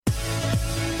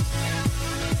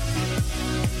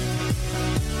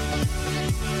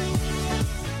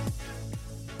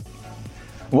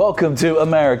Welcome to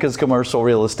America's Commercial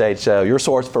Real Estate Show, your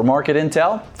source for market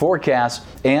intel, forecasts,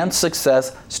 and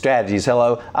success strategies.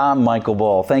 Hello, I'm Michael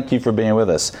Bull. Thank you for being with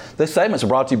us. This segment is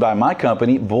brought to you by my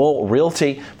company, Bull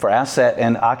Realty. For asset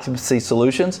and occupancy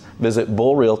solutions, visit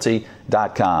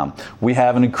bullrealty.com. We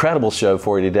have an incredible show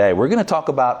for you today. We're going to talk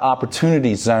about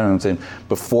opportunity zones. And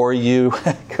before you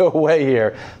go away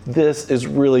here, this is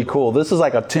really cool. This is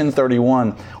like a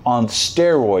 1031 on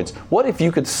steroids. What if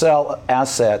you could sell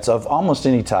assets of almost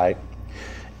any type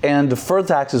and defer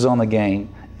taxes on the gain,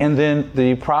 and then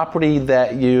the property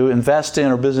that you invest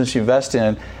in or business you invest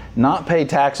in not pay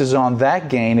taxes on that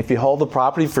gain if you hold the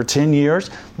property for 10 years?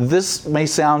 This may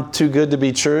sound too good to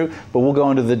be true, but we'll go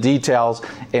into the details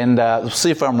and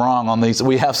see if I'm wrong on these.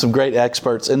 We have some great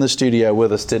experts in the studio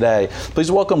with us today. Please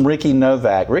welcome Ricky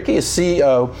Novak. Ricky is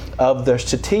CEO of the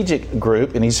Strategic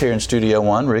Group, and he's here in Studio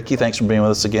One. Ricky, thanks for being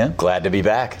with us again. Glad to be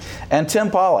back. And Tim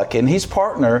Pollock, and he's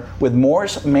partner with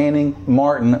Morris Manning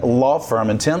Martin Law Firm,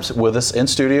 and Tim's with us in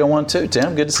Studio One too.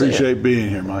 Tim, good to see you. Appreciate being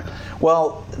here, Michael.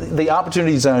 Well, the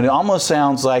opportunity zone, it almost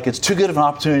sounds like it's too good of an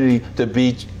opportunity to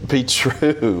be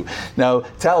true. Now,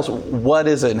 tell us, what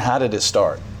is it and how did it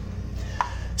start?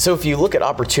 So if you look at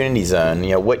Opportunity Zone,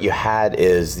 what you had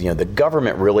is, the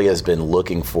government really has been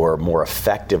looking for more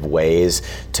effective ways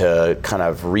to kind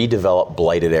of redevelop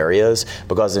blighted areas,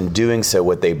 because in doing so,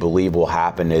 what they believe will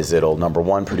happen is it'll, number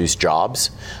one, produce jobs,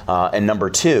 and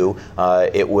number two,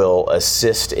 it will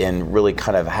assist in really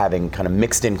kind of having kind of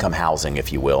mixed income housing,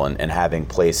 if you will, and having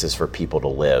places for people to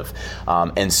live.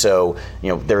 And so,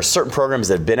 there are certain programs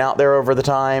that have been out there over the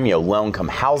time, low income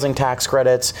housing tax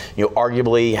credits,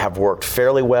 arguably have worked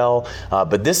fairly well,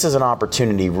 but this is an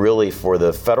opportunity really for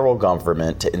the federal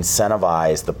government to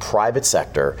incentivize the private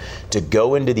sector to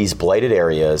go into these blighted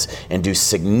areas and do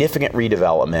significant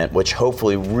redevelopment, which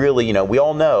hopefully really, we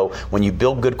all know when you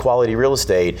build good quality real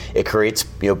estate, it creates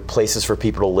places for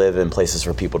people to live and places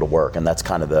for people to work, and that's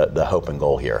kind of the hope and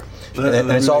goal here. And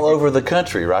it's all over the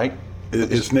country, right?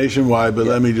 It's nationwide, but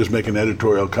let me just make an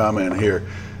editorial comment here.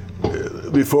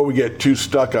 Before we get too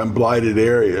stuck on blighted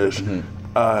areas,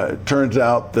 turns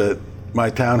out that my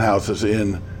townhouse is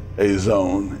in a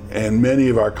zone, and many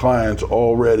of our clients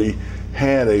already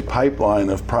had a pipeline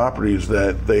of properties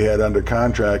that they had under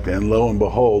contract, and lo and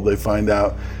behold, they find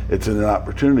out it's in an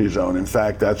opportunity zone. In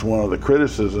fact, that's one of the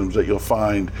criticisms that you'll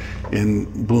find in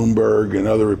Bloomberg and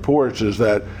other reports, is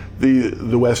that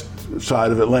the west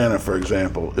side of Atlanta, for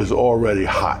example, is already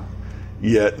hot,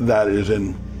 yet that is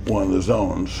in one of the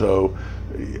zones. So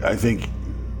I think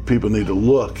people need to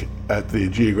look at the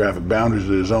geographic boundaries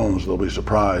of the zones. They'll be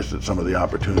surprised at some of the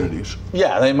opportunities.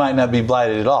 Yeah, they might not be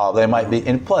blighted at all. They might be,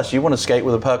 and plus you want to skate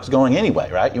where the puck's going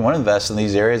anyway, right? You want to invest in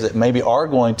these areas that maybe are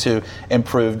going to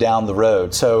improve down the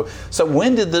road. So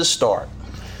when did this start?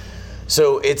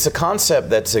 So it's a concept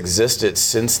that's existed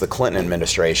since the Clinton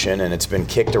administration, and it's been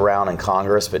kicked around in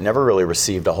Congress, but never really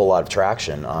received a whole lot of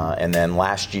traction. And then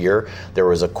last year, there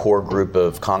was a core group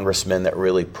of congressmen that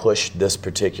really pushed this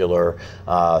particular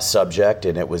subject,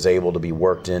 and it was able to be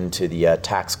worked into the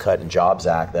Tax Cut and Jobs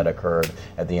Act that occurred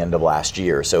at the end of last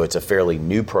year. So it's a fairly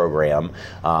new program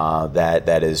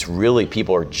that is really,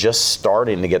 people are just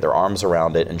starting to get their arms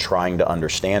around it and trying to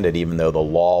understand it, even though the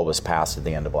law was passed at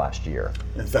the end of last year.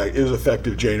 In fact, it was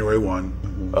effective January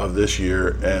 1 of this year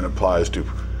and applies to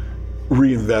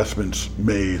reinvestments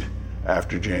made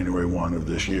after January 1 of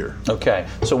this year. Okay,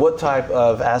 so what type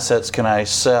of assets can I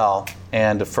sell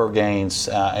and defer gains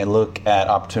and look at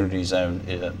opportunity zone?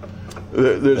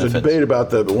 There's a debate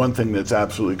about that, but one thing that's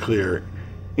absolutely clear,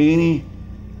 any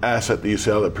asset that you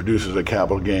sell that produces a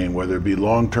capital gain, whether it be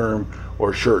long-term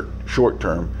or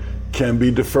short-term, can be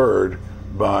deferred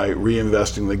by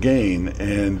reinvesting the gain.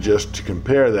 And just to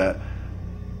compare that,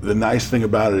 the nice thing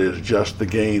about it is just the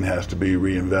gain has to be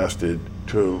reinvested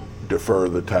to defer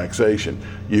the taxation.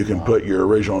 You can put your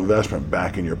original investment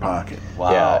back in your pocket.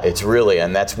 Wow. Yeah, it's really,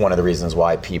 and that's one of the reasons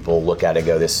why people look at it and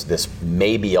go, this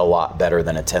may be a lot better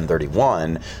than a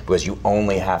 1031, because you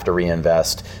only have to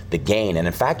reinvest the gain. And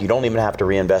in fact, you don't even have to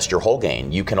reinvest your whole gain.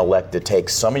 You can elect to take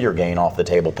some of your gain off the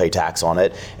table, pay tax on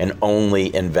it, and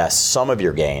only invest some of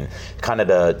your gain. Kind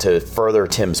of to further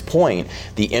Tim's point,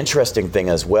 the interesting thing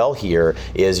as well here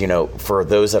is, for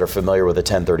those that are familiar with the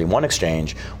 1031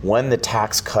 exchange, when the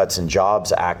Tax Cuts and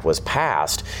Jobs Act was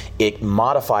passed, passed, it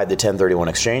modified the 1031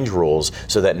 exchange rules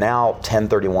so that now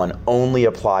 1031 only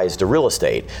applies to real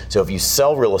estate. So if you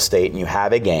sell real estate and you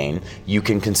have a gain, you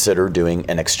can consider doing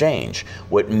an exchange.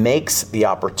 What makes the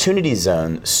opportunity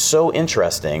zone so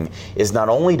interesting is not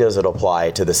only does it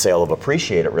apply to the sale of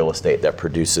appreciated real estate that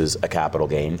produces a capital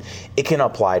gain, it can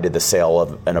apply to the sale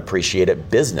of an appreciated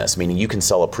business, meaning you can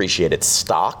sell appreciated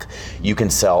stock, you can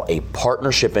sell a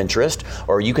partnership interest,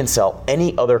 or you can sell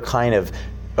any other kind of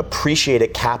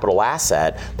appreciated capital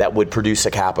asset that would produce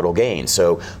a capital gain.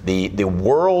 So the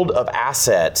world of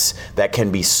assets that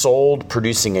can be sold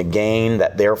producing a gain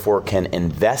that therefore can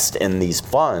invest in these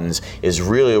funds is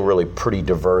really, really pretty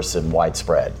diverse and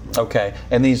widespread. Okay,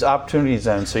 and these opportunity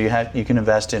zones, so you can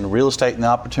invest in real estate in the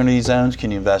opportunity zones.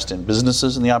 Can you invest in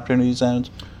businesses in the opportunity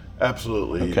zones?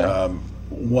 Absolutely. Okay.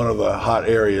 One of the hot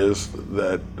areas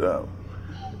that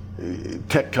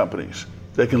tech companies,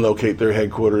 they can locate their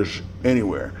headquarters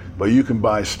anywhere, but you can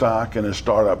buy stock in a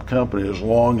startup company as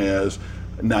long as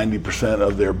 90%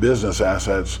 of their business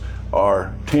assets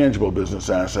are tangible business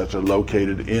assets are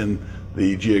located in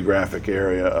the geographic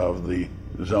area of the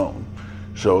zone.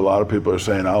 So a lot of people are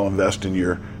saying, I'll invest in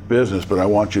your business, but I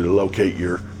want you to locate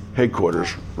your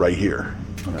headquarters right here.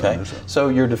 Okay, so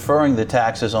you're deferring the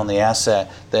taxes on the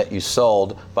asset that you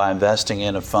sold by investing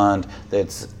in a fund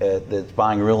that's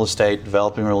buying real estate,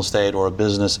 developing real estate, or a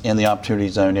business in the opportunity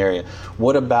zone area.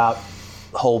 What about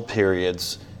hold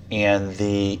periods and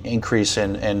the increase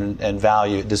in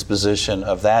value disposition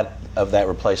of that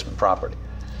replacement property?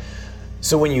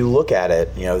 So when you look at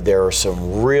it, there are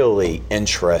some really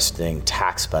interesting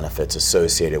tax benefits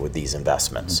associated with these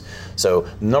investments. Mm-hmm. So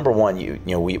number one,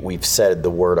 we've said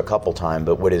the word a couple times,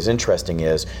 but what is interesting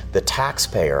is the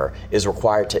taxpayer is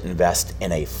required to invest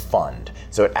in a fund.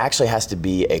 So it actually has to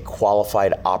be a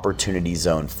qualified opportunity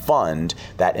zone fund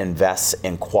that invests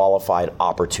in qualified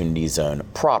opportunity zone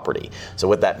property. So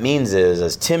what that means is,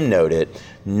 as Tim noted,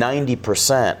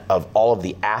 90% of all of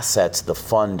the assets the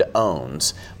fund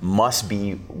owns must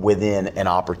be within an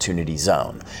opportunity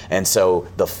zone. And so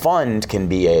the fund can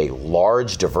be a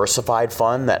large diversified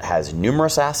fund that has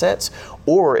numerous assets,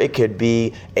 or it could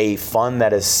be a fund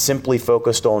that is simply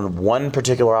focused on one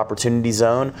particular opportunity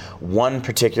zone, one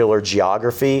particular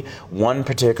geography, one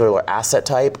particular asset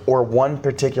type, or one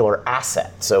particular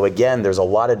asset. So again, there's a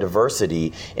lot of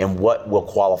diversity in what will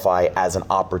qualify as an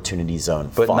opportunity zone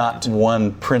but fund. Not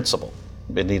one principal.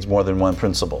 It needs more than one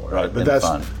principal. Right, but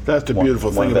that's the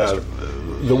beautiful thing about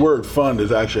it. The word fund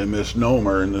is actually a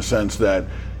misnomer in the sense that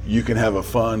you can have a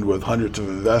fund with hundreds of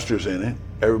investors in it,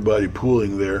 everybody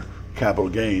pooling their capital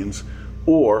gains,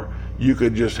 or you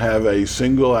could just have a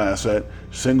single asset,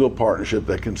 single partnership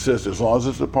that consists, as long as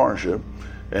it's a partnership,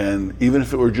 and even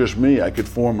if it were just me, I could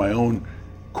form my own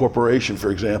corporation, for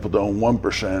example, to own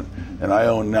 1%, and I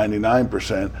own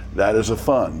 99%, that is a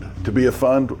fund. To be a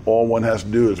fund, all one has to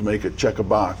do is check a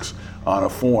box on a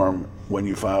form when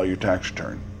you file your tax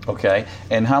return. Okay,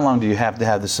 and how long do you have to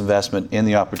have this investment in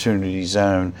the opportunity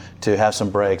zone to have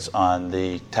some breaks on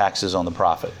the taxes on the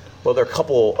profit? Well, there are a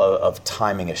couple of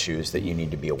timing issues that you need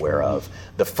to be aware of.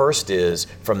 The first is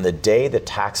from the day the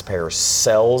taxpayer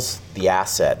sells the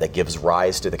asset that gives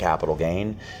rise to the capital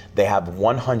gain, they have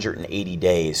 180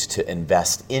 days to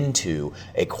invest into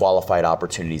a qualified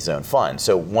opportunity zone fund.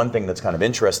 So one thing that's kind of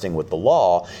interesting with the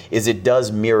law is it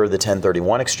does mirror the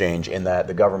 1031 exchange in that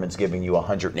the government's giving you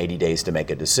 180 days to make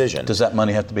a decision. Does that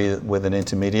money have to be with an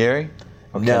intermediary?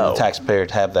 Or can No. the taxpayer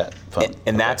have that fund?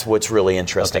 And that's what's really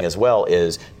interesting as well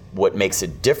is what makes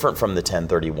it different from the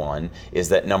 1031 is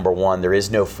that number one, there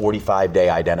is no 45-day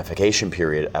identification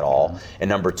period at all. And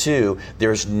number two,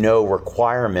 there's no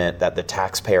requirement that the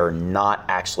taxpayer not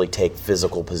actually take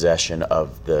physical possession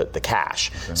of the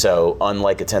cash. Okay. So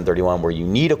unlike a 1031 where you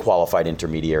need a qualified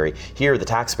intermediary, here the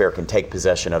taxpayer can take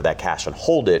possession of that cash and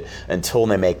hold it until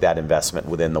they make that investment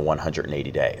within the 180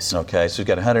 days. Okay, so you've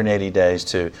got 180 days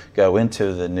to go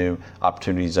into the new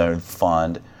Opportunity Zone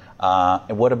Fund.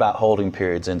 And what about holding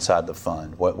periods inside the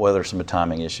fund? What are some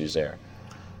timing issues there?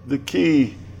 The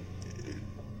key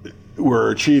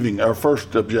we're achieving, our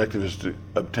first objective is to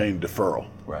obtain deferral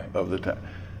of the tax.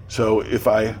 So if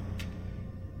I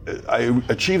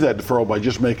achieve that deferral by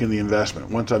just making the investment.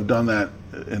 Once I've done that,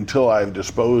 until I've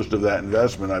disposed of that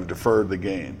investment, I've deferred the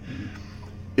gain. Mm-hmm.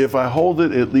 If I hold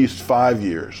it at least 5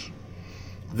 years,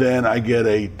 then I get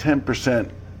a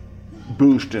 10%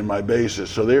 boost in my basis,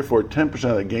 so therefore 10%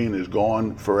 of the gain is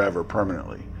gone forever,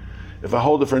 permanently. If I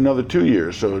hold it for another 2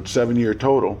 years, so it's 7-year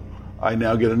total, I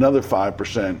now get another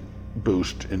 5%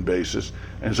 boost in basis,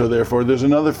 and so therefore there's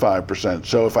another 5%.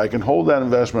 So if I can hold that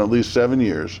investment at least 7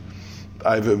 years,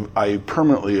 I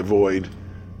permanently avoid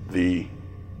the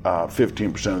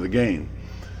 15% of the gain.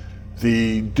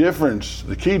 The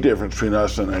key difference between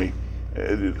us and a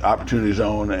opportunity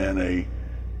zone and a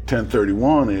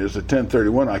 1031 is the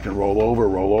 1031 I can roll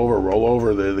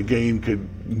over. The gain could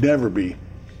never be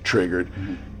triggered.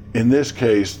 Mm-hmm. In this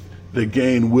case, the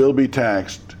gain will be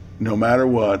taxed no matter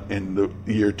what in the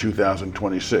year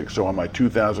 2026. So on my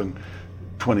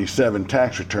 2027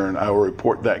 tax return, I will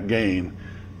report that gain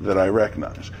that I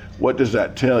recognize. What does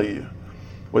that tell you?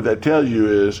 What that tells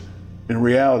you is, in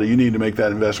reality, you need to make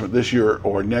that investment this year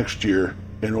or next year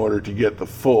in order to get the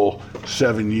full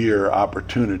 7-year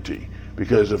opportunity.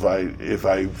 Because if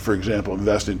I, for example,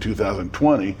 invest in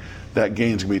 2020, that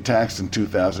gain's gonna be taxed in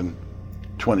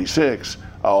 2026.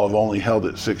 I'll have only held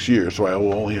it 6 years, so I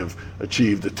will only have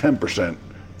achieved the 10%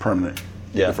 permanent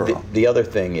deferral. The other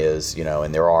thing is,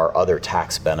 and there are other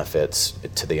tax benefits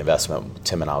to the investment,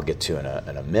 Tim and I'll get to in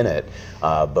a minute,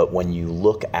 but when you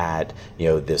look at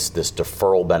this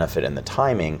deferral benefit and the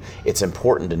timing, it's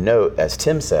important to note, as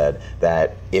Tim said,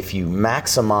 that if you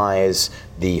maximize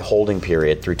the holding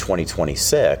period through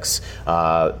 2026,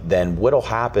 then what'll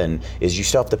happen is you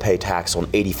still have to pay tax on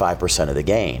 85% of the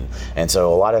gain. And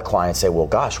so a lot of clients say, well,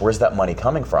 gosh, where's that money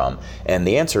coming from? And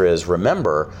the answer is,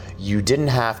 remember, you didn't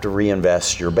have to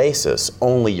reinvest your basis,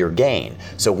 only your gain.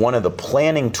 So one of the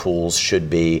planning tools should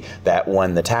be that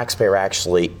when the taxpayer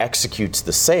actually executes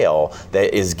the sale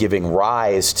that is giving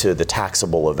rise to the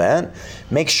taxable event,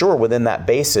 make sure within that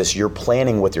basis you're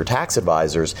planning with your tax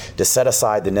advisors to set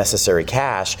aside the necessary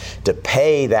cash to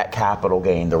pay that capital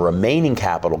gain, the remaining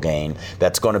capital gain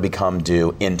that's going to become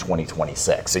due in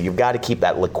 2026. So you've got to keep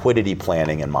that liquidity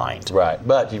planning in mind. Right,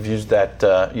 but you've used that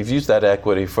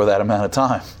equity for that amount of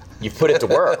time. You've put it to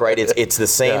work, right? It's the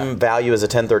same value as a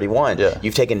 1031. Yeah.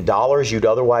 You've taken dollars you'd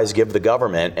otherwise give the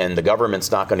government, and the government's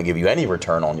not going to give you any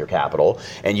return on your capital,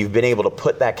 and you've been able to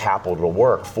put that capital to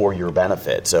work for your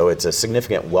benefit. So it's a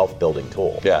significant wealth building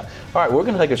tool. Yeah. All right, we're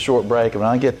going to take a short break, and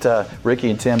I'll get Ricky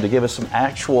and Tim to give us some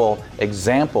actual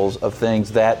examples of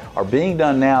things that are being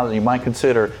done now that you might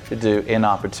consider to do in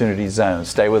opportunity zones.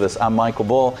 Stay with us. I'm Michael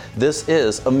Bull. This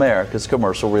is America's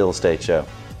Commercial Real Estate Show.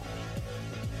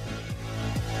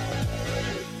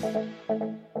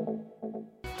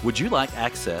 Would you like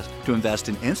access to invest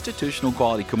in institutional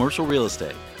quality commercial real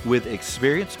estate with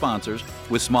experienced sponsors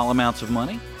with small amounts of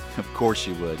money? Of course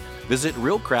you would. Visit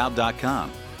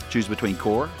realcrowd.com. Choose between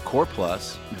core, core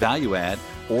plus, value add,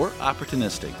 or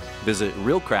opportunistic. Visit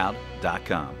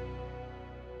realcrowd.com.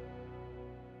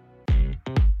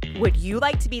 Would you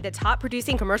like to be the top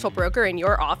producing commercial broker in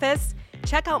your office?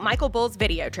 Check out Michael Bull's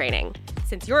video training.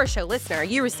 Since you're a show listener,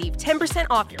 you receive 10%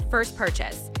 off your first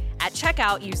purchase. At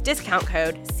checkout, use discount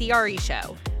code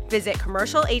CREShow. Visit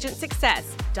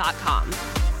commercialagentsuccess.com.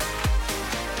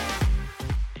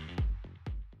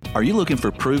 Are you looking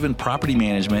for proven property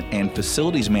management and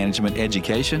facilities management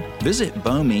education? Visit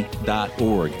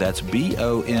BOMI.org. That's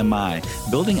BOMI,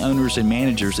 Building Owners and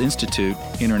Managers Institute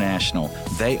International.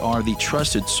 They are the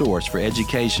trusted source for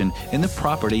education in the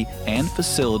property and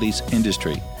facilities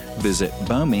industry. Visit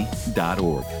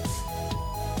BOMI.org.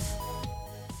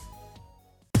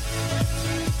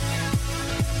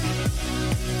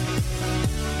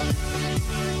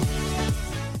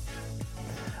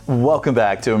 Welcome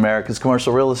back to America's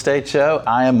Commercial Real Estate Show.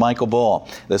 I am Michael Bull.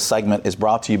 This segment is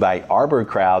brought to you by Arbor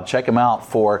Crowd. Check them out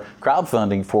for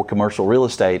crowdfunding for commercial real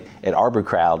estate at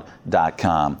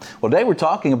arborcrowd.com. Well, today we're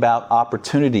talking about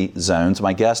opportunity zones.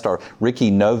 My guests are Ricky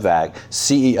Novak,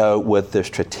 CEO with the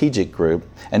Strategic Group,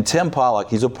 and Tim Pollock.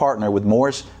 He's a partner with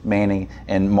Morris, Manning,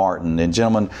 and Martin. And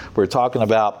gentlemen, we're talking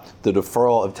about the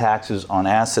deferral of taxes on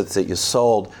assets that you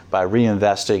sold by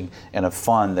reinvesting in a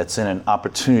fund that's in an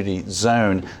opportunity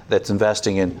zone that's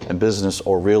investing in business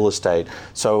or real estate.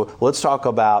 So let's talk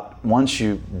about, once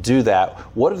you do that,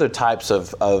 what are the types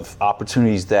of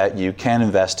opportunities that you can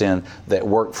invest in that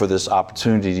work for this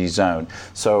opportunity zone?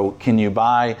 So can you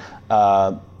buy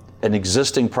an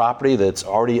existing property that's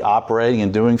already operating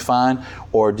and doing fine,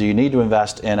 or do you need to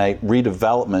invest in a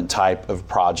redevelopment type of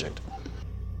project?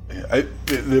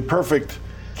 The perfect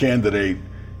candidate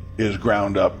is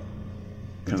ground up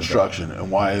construction.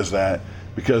 And why is that?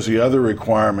 Because the other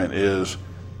requirement is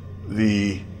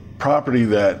the property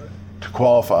that, to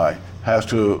qualify, has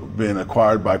to have been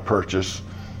acquired by purchase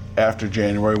after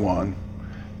January 1,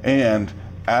 and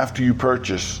after you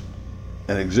purchase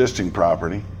an existing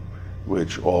property,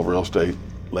 which all real estate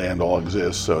land all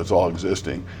exists, so it's all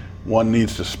existing, one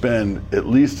needs to spend at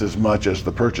least as much as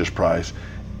the purchase price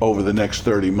over the next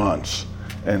 30 months.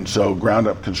 And so ground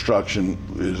up construction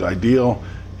is ideal,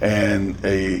 and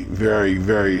a very,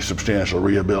 very substantial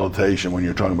rehabilitation when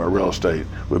you're talking about real estate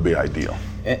would be ideal.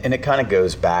 And it kind of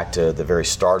goes back to the very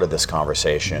start of this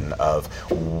conversation of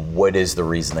what is the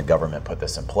reason the government put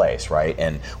this in place, right?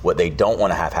 And what they don't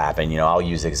want to have happen, I'll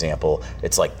use the example,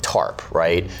 it's like TARP,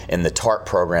 right? In the TARP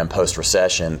program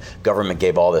post-recession, government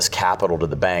gave all this capital to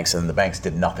the banks and the banks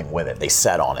did nothing with it. They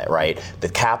sat on it, right? The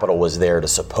capital was there to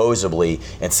supposedly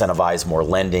incentivize more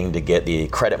lending to get the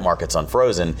credit markets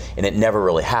unfrozen, and it never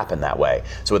really happened that way.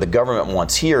 So what the government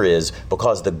wants here is,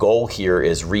 because the goal here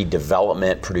is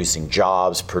redevelopment, producing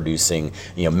jobs, producing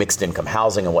mixed income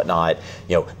housing and whatnot,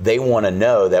 they want to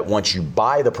know that once you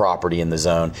buy the property in the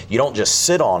zone, you don't just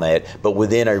sit on it, but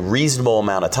within a reasonable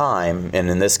amount of time, and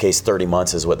in this case 30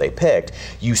 months is what they picked,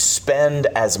 you spend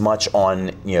as much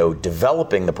on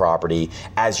developing the property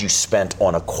as you spent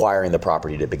on acquiring the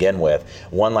property to begin with.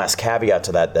 One last caveat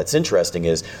to that that's interesting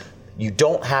is you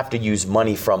don't have to use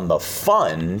money from the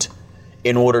fund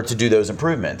in order to do those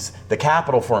improvements. The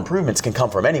capital for improvements can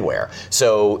come from anywhere.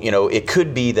 So, it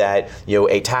could be that,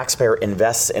 a taxpayer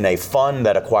invests in a fund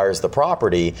that acquires the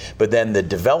property, but then the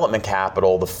development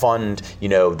capital, the fund,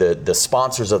 the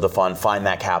sponsors of the fund find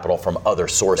that capital from other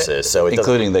sources. So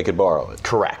including they could borrow it.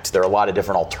 Correct. There are a lot of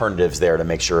different alternatives there to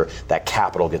make sure that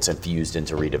capital gets infused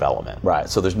into redevelopment. Right,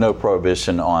 so there's no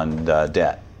prohibition on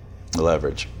debt,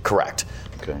 leverage. Correct.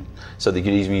 Okay. So they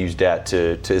could even use debt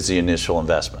as the initial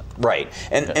investment. Right.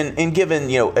 And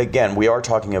given, again, we are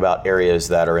talking about areas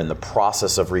that are in the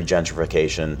process of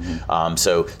regentrification. Mm-hmm.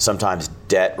 So sometimes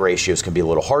debt ratios can be a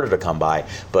little harder to come by.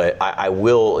 But I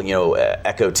will,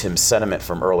 echo Tim's sentiment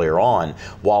from earlier on.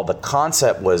 While the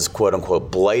concept was, quote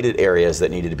unquote, blighted areas that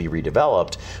needed to be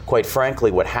redeveloped, quite frankly,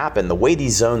 what happened, the way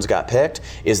these zones got picked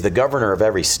is the governor of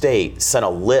every state sent a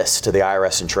list to the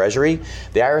IRS and Treasury.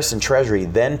 The IRS and Treasury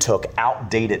then took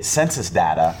outdated census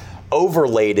data,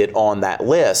 overlaid it on that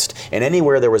list, and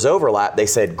anywhere there was overlap, they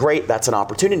said, great, that's an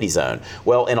opportunity zone.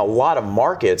 Well, in a lot of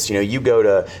markets,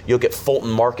 you'll get Fulton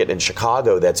Market in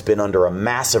Chicago that's been under a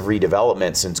massive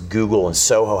redevelopment since Google and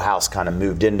Soho House kind of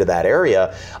moved into that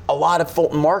area. A lot of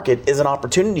Fulton Market is an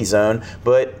opportunity zone,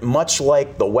 but much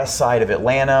like the west side of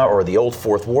Atlanta or the old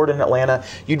Fourth Ward in Atlanta,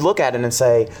 you'd look at it and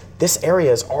say, this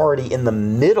area is already in the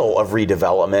middle of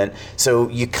redevelopment, so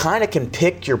you kind of can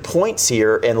pick your points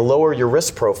here and lower your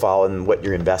risk profile in what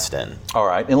you invest in. All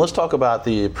right, and let's talk about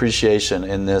the appreciation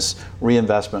in this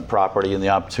reinvestment property in the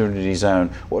opportunity zone.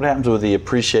 What happens with the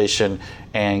appreciation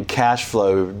and cash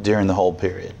flow during the hold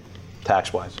period,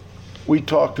 tax-wise? We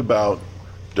talked about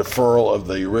deferral of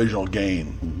the original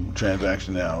gain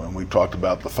transaction now, and we talked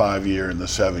about the 5-year and the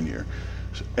 7-year.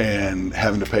 And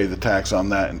having to pay the tax on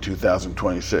that in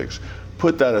 2026.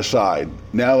 Put that aside.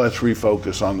 Now let's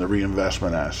refocus on the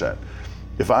reinvestment asset.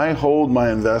 If I hold my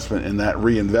investment in that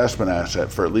reinvestment asset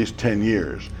for at least 10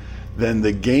 years, then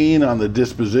the gain on the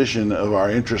disposition of our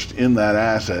interest in that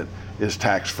asset is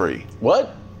tax-free.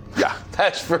 What? Yeah.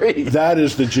 Tax-free? That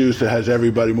is the juice that has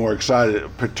everybody more excited,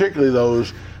 particularly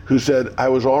those who said, I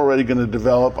was already going to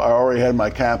develop, I already had my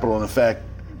capital, and in fact,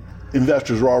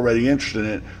 investors were already interested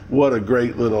in it. What a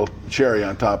great little cherry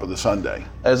on top of the sundae.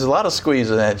 There's a lot of squeeze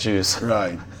in that juice.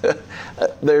 Right.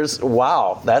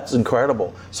 Wow, that's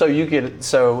incredible. So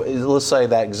let's say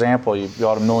that example, you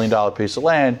got $1 million piece of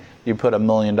land, you put $1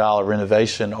 million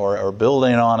renovation or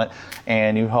building on it,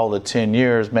 and you hold it 10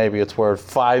 years, maybe it's worth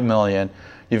 $5 million.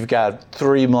 You've got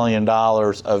 $3 million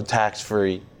of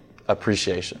tax-free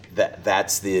appreciation.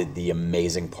 That's the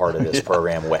amazing part of this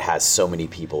program. What has so many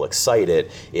people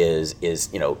excited is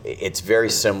it's very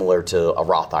similar to a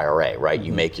Roth IRA, right? Mm-hmm.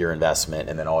 You make your investment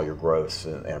and then all your growth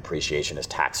and appreciation is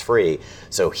tax free.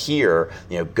 So here,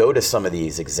 go to some of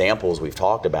these examples we've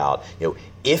talked about.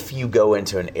 If you go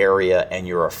into an area and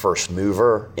you're a first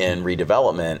mover in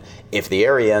redevelopment, if the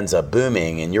area ends up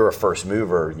booming and you're a first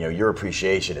mover, your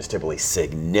appreciation is typically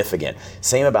significant.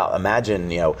 Same about,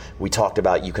 imagine, we talked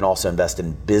about you can also invest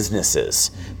in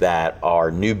businesses that are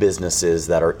new businesses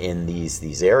that are in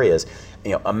these areas.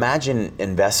 Imagine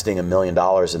investing $1 million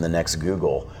in the next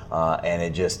Google and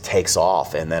it just takes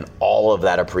off, and then all of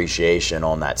that appreciation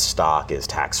on that stock is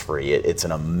tax-free. It's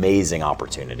an amazing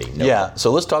opportunity.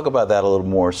 So let's talk about that a little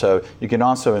more. So you can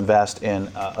also invest in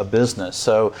a business.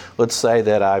 So let's say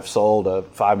that I've sold a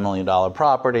 $5 million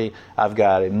property. I've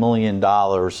got $1 million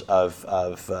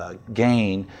of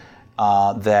gain.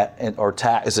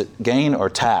 Is it gain or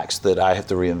tax that I have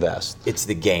to reinvest? It's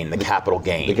the gain, the capital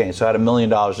gain. The gain. So I had $1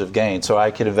 million of gain. So I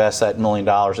could invest that $1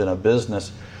 million in a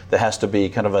business that has to be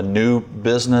kind of a new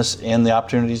business in the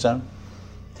opportunity zone?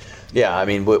 Yeah, I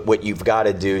mean, what you've got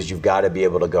to do is you've got to be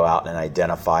able to go out and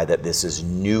identify that this is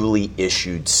newly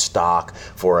issued stock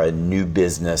for a new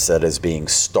business that is being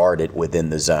started within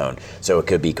the zone. So it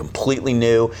could be completely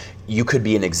new. you could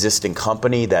be an existing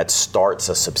company that starts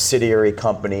a subsidiary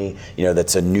company,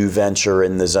 that's a new venture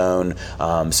in the zone.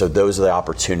 So those are the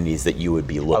opportunities that you would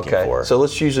be looking for. So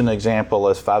let's use an example.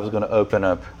 If I was going to open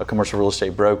a commercial real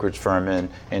estate brokerage firm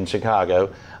in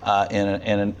Chicago, in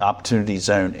an opportunity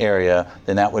zone area,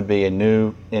 then that would be a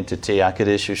new entity. I could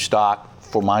issue stock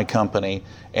for my company,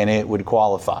 and it would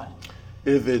qualify.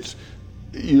 If it's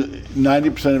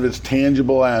 90% of its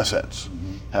tangible assets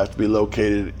have to be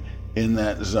located in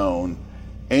that zone,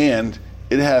 and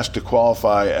it has to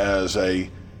qualify as a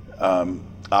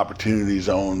opportunity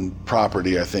zone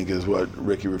property, I think is what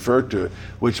Ricky referred to it,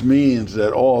 which means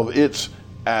that all of its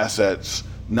assets,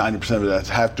 90% of that,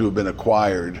 have to have been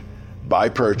acquired by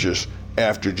purchase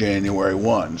after January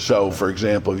 1. So, for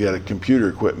example, if you had computer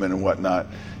equipment and whatnot,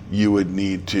 you would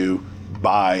need to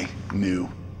buy new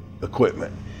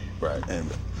equipment. Right.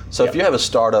 So if you have a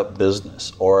startup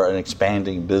business or an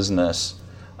expanding business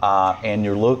and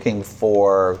you're looking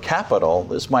for capital,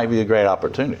 this might be a great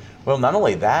opportunity. Well, not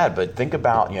only that, but think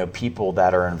about people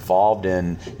that are involved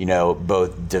in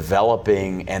both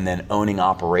developing and then owning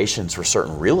operations for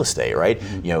certain real estate, right?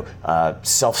 Mm-hmm.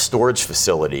 Self-storage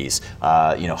facilities,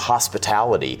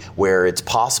 hospitality, where it's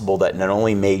possible that not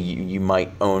only may you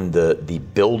might own the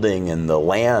building and the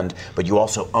land, but you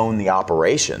also own the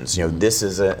operations. This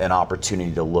is an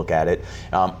opportunity to look at it.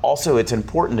 Also, it's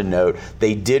important to note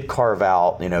they did carve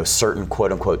out certain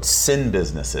quote unquote sin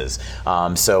businesses.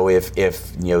 So if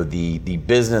the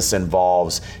business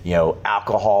involves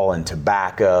alcohol and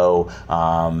tobacco.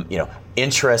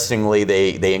 Interestingly,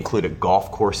 they included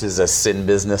golf courses as sin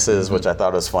businesses, which I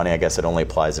thought was funny. I guess it only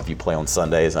applies if you play on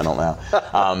Sundays. I don't know.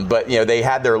 But they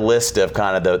had their list of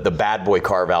kind of the bad boy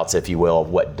carve-outs, if you will, of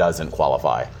what doesn't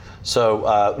qualify.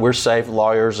 So we're safe,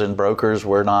 lawyers and brokers.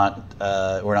 We're not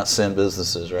sin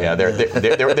businesses, right? Yeah,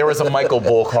 there was a Michael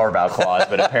Bull carve-out clause,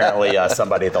 but apparently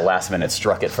somebody at the last minute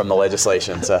struck it from the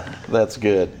legislation. So that's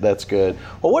good. That's good.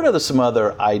 Well, what are some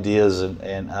other ideas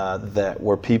and that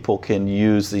where people can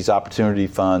use these opportunity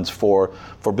funds for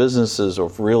businesses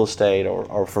or for real estate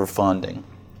or for funding?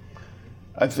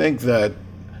 I think that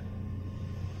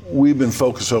we've been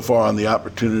focused so far on the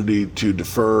opportunity to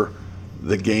defer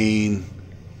the gain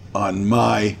on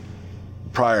my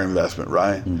prior investment,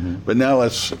 right? Mm-hmm. But now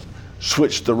let's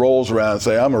switch the roles around and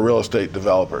say I'm a real estate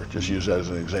developer, just use that as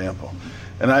an example.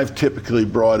 And I've typically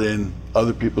brought in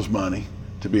other people's money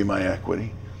to be my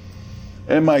equity.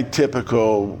 And my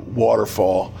typical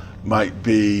waterfall might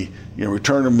be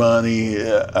return of money,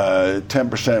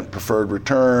 10% preferred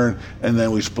return, and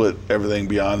then we split everything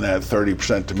beyond that,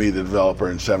 30% to me, the developer,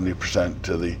 and 70%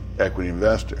 to the equity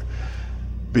investor.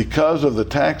 Because of the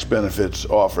tax benefits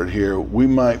offered here, we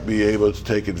might be able to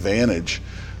take advantage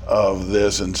of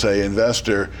this and say,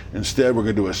 investor, instead we're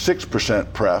going to do a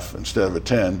 6% pref instead of a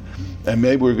 10, and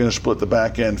maybe we're going to split the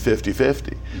back end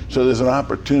 50-50. So there's an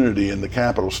opportunity in the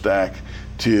capital stack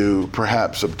to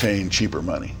perhaps obtain cheaper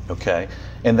money. Okay,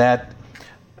 and that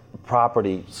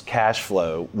property's cash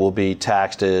flow will be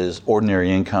taxed as ordinary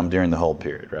income during the hold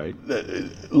period, right?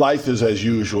 Life is as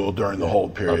usual during the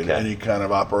hold period. Okay. Any kind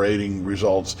of operating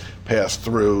results pass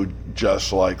through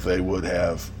just like they would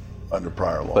have under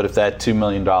prior law. But if that $2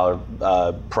 million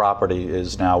property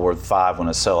is now worth $5 when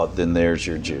I sell it, then there's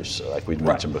your juice, like we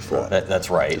mentioned before. That's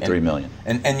right. $3 million.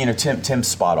 And Tim's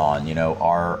spot on.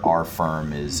 Our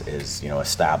firm is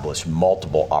established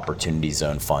multiple opportunity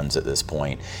zone funds at this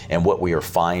point, and what we are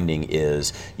finding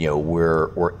is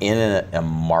we're in a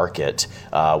market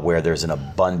where there's an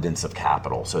abundance of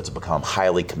capital, so it's become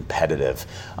highly competitive,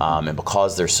 and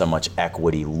because there's so much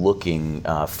equity looking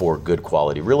for good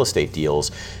quality real estate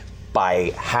deals.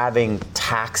 By having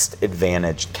tax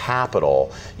advantaged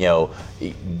capital,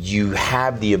 you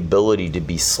have the ability to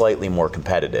be slightly more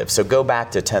competitive. So go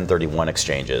back to 1031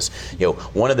 exchanges.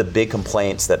 One of the big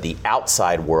complaints that the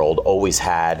outside world always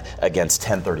had against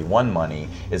 1031 money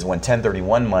is when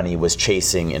 1031 money was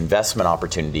chasing investment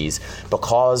opportunities,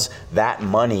 because that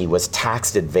money was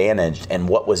tax advantaged and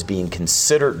what was being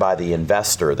considered by the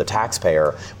investor, the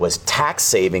taxpayer, was tax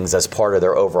savings as part of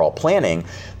their overall planning.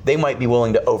 They might be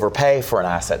willing to overpay for an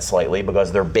asset slightly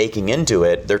because they're baking into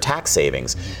it their tax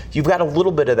savings. You've got a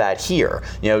little bit of that here.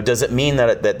 Does it mean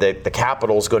that the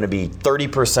capital is going to be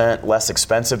 30% less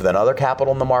expensive than other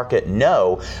capital in the market?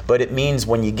 No, but it means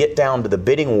when you get down to the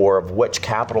bidding war of which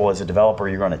capital as a developer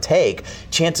you're going to take,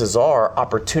 chances are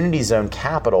opportunity zone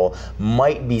capital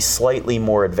might be slightly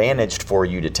more advantaged for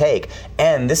you to take.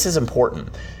 And this is important.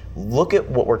 Look at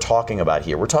what we're talking about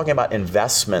here. We're talking about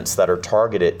investments that are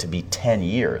targeted to be 10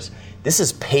 years. This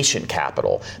is patient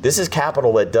capital. This is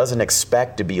capital that doesn't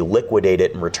expect to be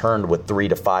liquidated and returned with 3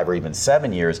 to 5 or even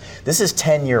 7 years. This is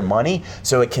 10-year money,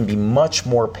 so it can be much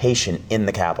more patient in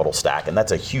the capital stack, and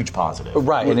that's a huge positive.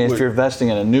 Right, and if you're investing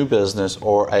in a new business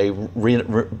or a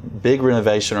big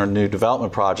renovation or a new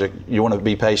development project, you want to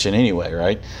be patient anyway,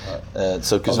 right?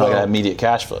 So because it's not going to have immediate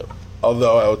cash flow.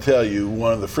 Although I will tell you,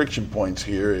 one of the friction points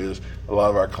here is a lot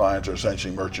of our clients are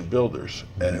essentially merchant builders.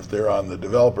 And if they're on the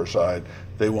developer side,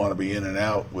 they want to be in and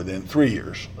out within 3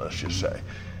 years, let's just say.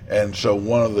 And so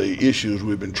one of the issues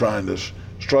we've been trying to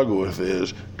struggle with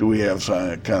is, do we have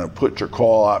some kind of put or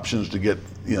call options to get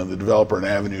the developer an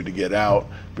avenue to get out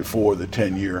before the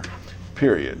 10-year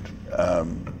period?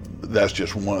 That's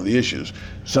just one of the issues.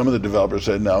 Some of the developers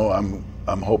said, no,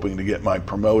 I'm hoping to get my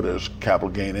promote as capital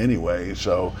gain anyway,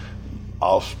 so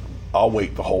I'll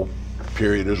wait the whole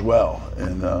period as well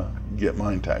and get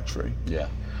mine tax-free. Yeah.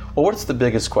 Well, what's the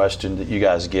biggest question that you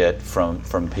guys get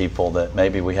from people that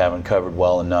maybe we haven't covered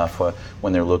well enough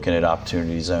when they're looking at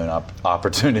opportunity zone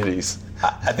opportunities?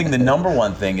 I think the number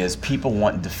one thing is people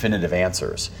want definitive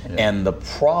answers. Yeah. And the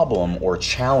problem or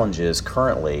challenge is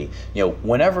currently,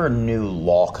 whenever new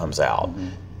law comes out,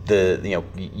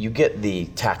 you get the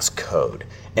tax code,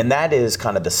 and that is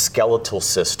kind of the skeletal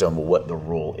system of what the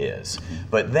rule is.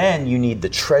 But then you need the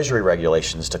Treasury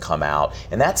regulations to come out,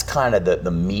 and that's kind of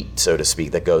the meat, so to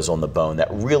speak, that goes on the bone, that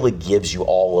really gives you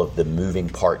all of the moving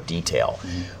part detail.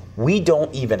 We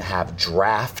don't even have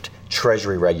draft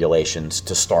Treasury regulations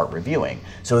to start reviewing.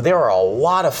 So there are a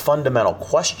lot of fundamental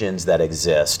questions that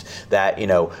exist that,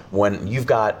 when you've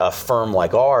got a firm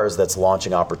like ours that's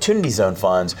launching opportunity zone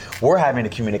funds, we're having to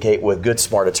communicate with good,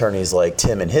 smart attorneys like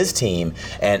Tim and his team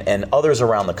and others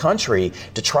around the country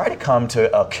to try to come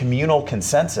to a communal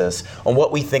consensus on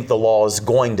what we think the law is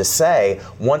going to say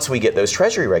once we get those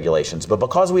Treasury regulations. But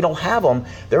because we don't have them,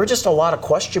 there are just a lot of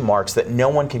question marks that no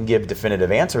one can give definitive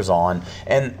answers on.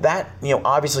 And that,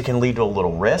 obviously can lead to a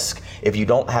little risk. If you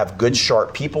don't have good,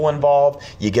 sharp people involved,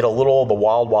 you get a little of the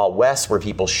wild, wild west where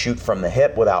people shoot from the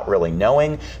hip without really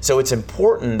knowing. So it's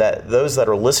important that those that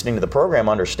are listening to the program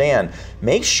understand,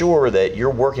 make sure that you're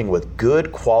working with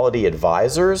good quality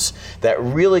advisors that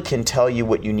really can tell you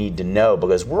what you need to know,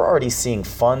 because we're already seeing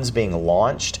funds being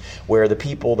launched where the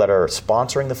people that are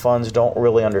sponsoring the funds don't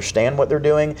really understand what they're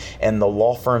doing, and the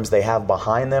law firms they have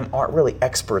behind them aren't really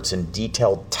experts in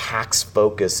detailed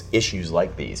tax-focused issues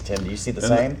like these. Tim, do you see the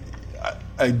same?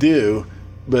 I do,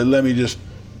 but let me just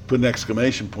put an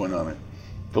exclamation point on it.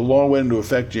 The law went into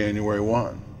effect January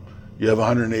 1. You have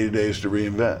 180 days to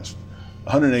reinvest.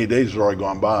 180 days has already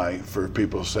gone by for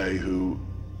people, say, who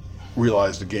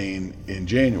realized the gain in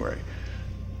January.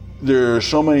 There are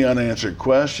so many unanswered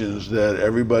questions that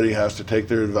everybody has to take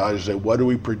their advisor and say, what do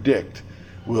we predict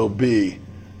will be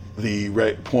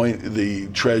the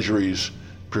Treasury's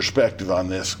perspective on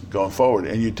this going forward,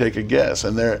 and you take a guess,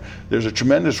 and there's a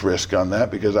tremendous risk on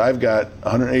that, because I've got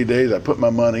 180 days, I put my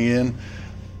money in.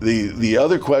 The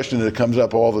other question that comes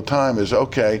up all the time is,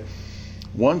 okay,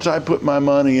 once I put my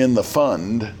money in the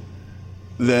fund,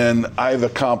 then I've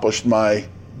accomplished my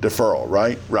deferral,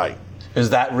 right? Right. Is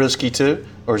that risky too,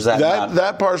 or is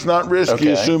that part's not risky,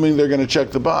 assuming they're going to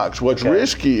check the box. What's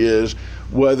risky is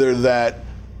whether that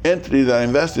entity that I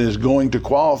invest in is going to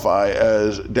qualify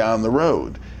as down the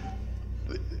road.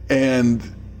 And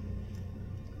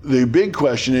the big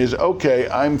question is, okay,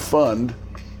 I'm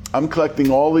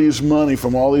collecting all these money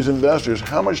from all these investors.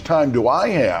 How much time do I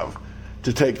have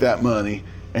to take that money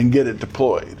and get it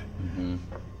deployed?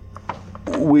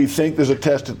 We think there's a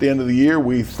test at the end of the year.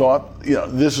 We thought,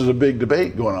 this is a big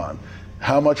debate going on.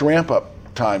 How much ramp up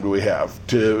time do we have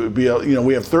to be able,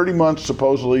 we have 30 months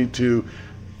supposedly to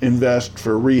invest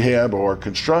for rehab or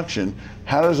construction.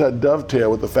 How does that dovetail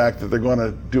with the fact that they're going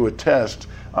to do a test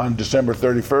on December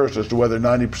 31st as to whether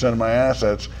 90% of my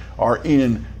assets are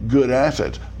in good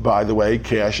assets? By the way,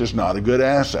 cash is not a good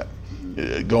asset.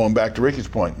 Going back to Ricky's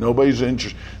point, nobody's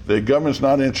interested. The government's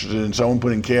not interested in someone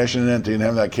putting cash in an entity and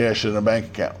having that cash in a bank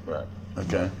account. Right.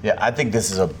 Okay. Yeah, I think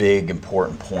this is a big,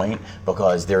 important point,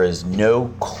 because there is no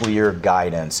clear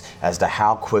guidance as to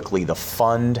how quickly the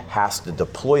fund has to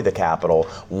deploy the capital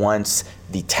once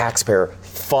the taxpayer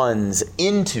funds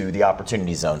into the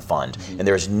Opportunity Zone Fund. And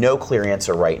there's no clear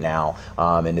answer right now,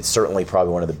 and it's certainly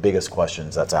probably one of the biggest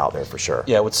questions that's out there for sure.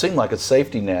 Yeah, it would seem like a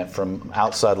safety net from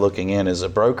outside looking in as a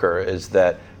broker is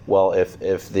that, well,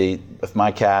 if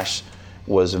my cash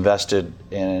was invested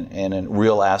in a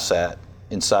real asset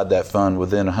inside that fund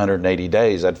within 180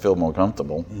 days, I'd feel more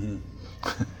comfortable.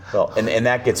 Well, and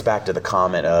that gets back to the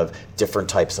comment of different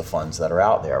types of funds that are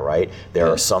out there, right? There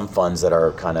are some funds that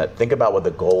are kind of, think about what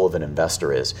the goal of an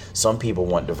investor is. Some people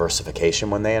want diversification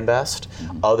when they invest.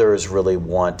 Others really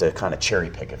want to kind of cherry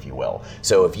pick, if you will.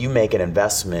 So if you make an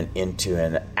investment into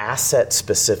an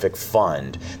asset-specific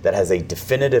fund that has a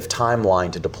definitive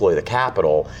timeline to deploy the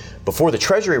capital, before the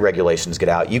Treasury regulations get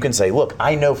out, you can say, look,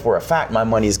 I know for a fact my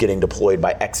money is getting deployed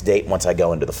by X date once I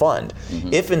go into the fund.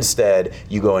 If instead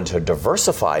you go into a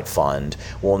diversified fund,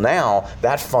 well, now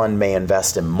that fund may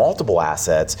invest in multiple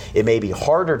assets. It may be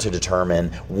harder to determine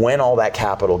when all that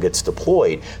capital gets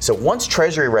deployed. So once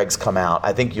Treasury regs come out,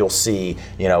 I think you'll see,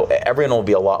 everyone will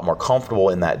be a lot more comfortable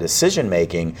in that decision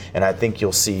making, and I think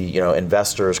you'll see,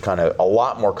 investors kind of a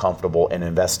lot more comfortable in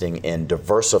investing in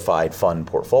diversified fund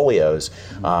portfolios.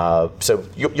 So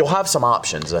you'll have some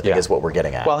options, I think, is what we're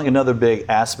getting at. Well, I think another big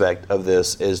aspect of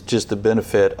this is just the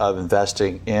benefit of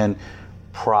investing in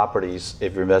properties,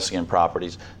 if you're investing in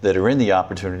properties that are in the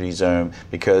opportunity zone,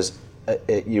 because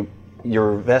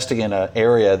you're investing in an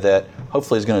area that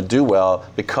hopefully is going to do well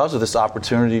because of this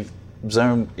opportunity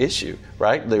zone issue,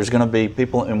 right? There's going to be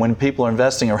people, and when people are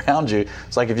investing around you,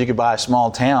 it's like if you could buy a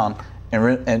small town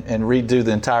and redo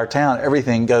the entire town,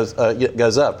 everything goes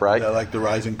up, right? Yeah, like the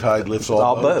rising tide lifts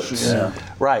all boats. Yeah.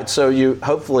 Right. So you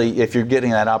hopefully, if you're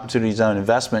getting that opportunity zone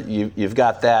investment, you've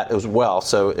got that as well.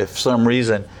 So if for some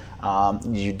reason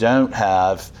you don't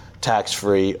have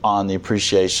tax-free on the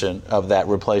appreciation of that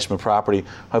replacement property,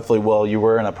 hopefully, you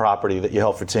were in a property that you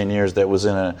held for 10 years that was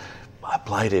in a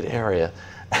blighted area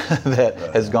that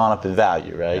has gone up in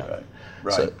value, right? Yeah,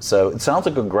 right. So it sounds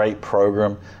like a great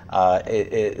program.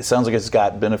 It sounds like it's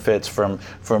got benefits from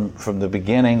the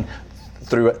beginning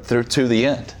through to the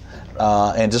end.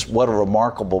 And just what a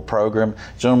remarkable program.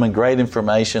 Gentlemen, great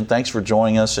information. Thanks for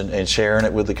joining us and sharing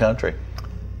it with the country.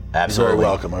 Absolutely. You're very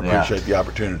welcome. I appreciate the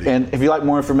opportunity. And if you'd like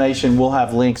more information, we'll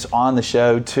have links on the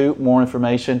show to more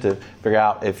information to figure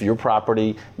out if your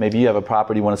property, maybe you have a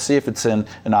property, you want to see if it's in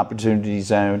an opportunity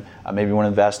zone, maybe you want to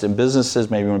invest in businesses,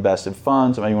 maybe you want to invest in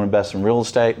funds, maybe you want to invest in real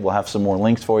estate. We'll have some more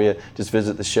links for you. Just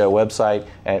visit the show website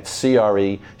at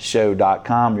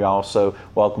creshow.com. You're also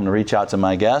welcome to reach out to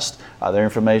my guest. Their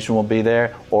information will be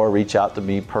there, or reach out to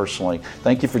me personally.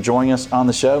 Thank you for joining us on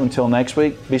the show. Until next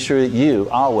week, be sure that you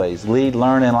always lead,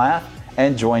 learn, and laugh,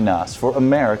 and join us for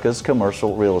America's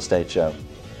Commercial Real Estate Show.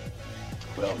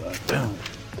 Well done.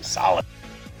 Solid.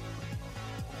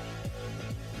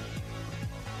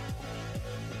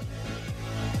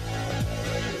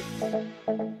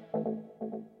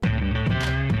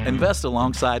 Invest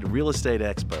alongside real estate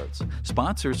experts,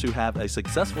 sponsors who have a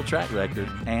successful track record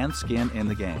and skin in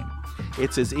the game.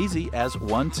 It's as easy as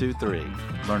 1, 2, 3.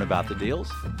 Learn about the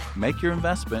deals, make your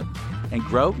investment, and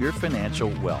grow your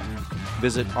financial wealth.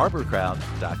 Visit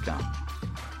arborcrowd.com.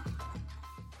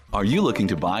 Are you looking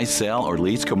to buy, sell, or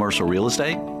lease commercial real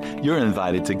estate? You're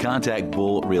invited to contact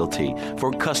Bull Realty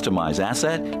for customized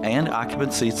asset and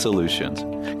occupancy solutions.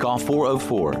 Call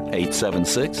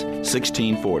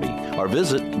 404-876-1640 or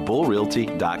visit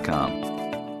bullrealty.com.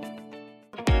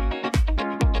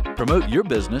 Promote your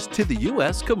business to the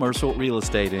U.S. commercial real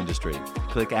estate industry.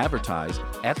 Click Advertise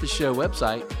at the show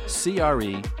website,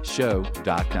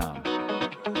 creshow.com.